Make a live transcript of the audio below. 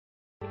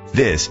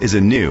This is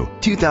a new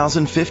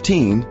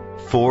 2015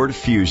 Ford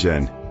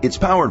Fusion. It's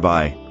powered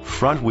by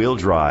front-wheel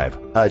drive,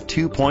 a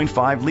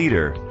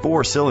 2.5-liter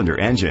four-cylinder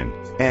engine,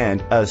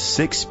 and a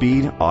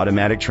 6-speed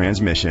automatic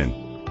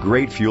transmission.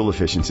 Great fuel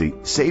efficiency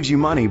saves you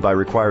money by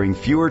requiring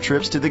fewer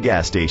trips to the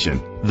gas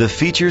station. The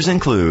features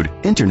include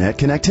internet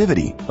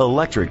connectivity,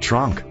 electric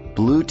trunk,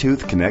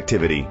 Bluetooth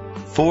connectivity,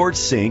 Ford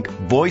Sync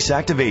voice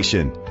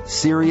activation,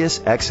 Sirius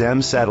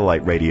XM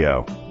satellite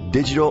radio,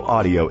 digital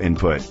audio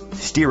input,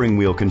 steering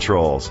wheel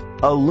controls,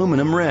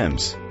 aluminum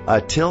rims, a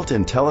tilt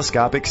and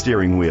telescopic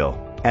steering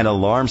wheel, an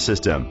alarm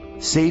system.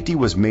 Safety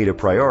was made a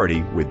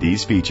priority with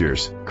these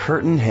features: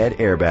 curtain head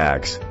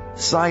airbags,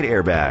 side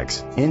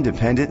airbags,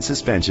 independent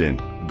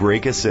suspension,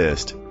 brake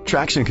assist,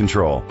 traction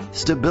control,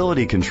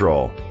 stability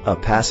control, a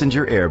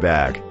passenger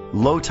airbag,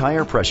 low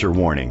tire pressure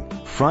warning,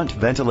 front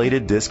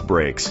ventilated disc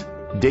brakes,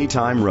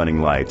 daytime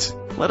running lights.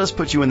 Let us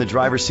put you in the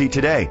driver's seat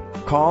today.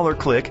 Call or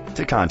click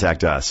to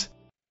contact us.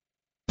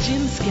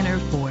 Jim Skinner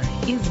Ford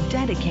is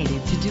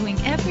dedicated to doing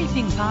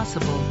everything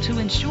possible to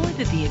ensure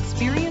that the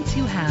experience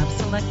you have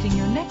selecting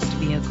your next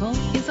vehicle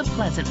is a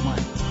pleasant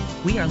one.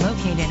 We are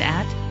located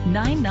at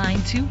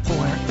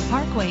 9924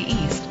 Parkway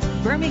East,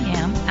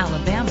 Birmingham,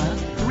 Alabama.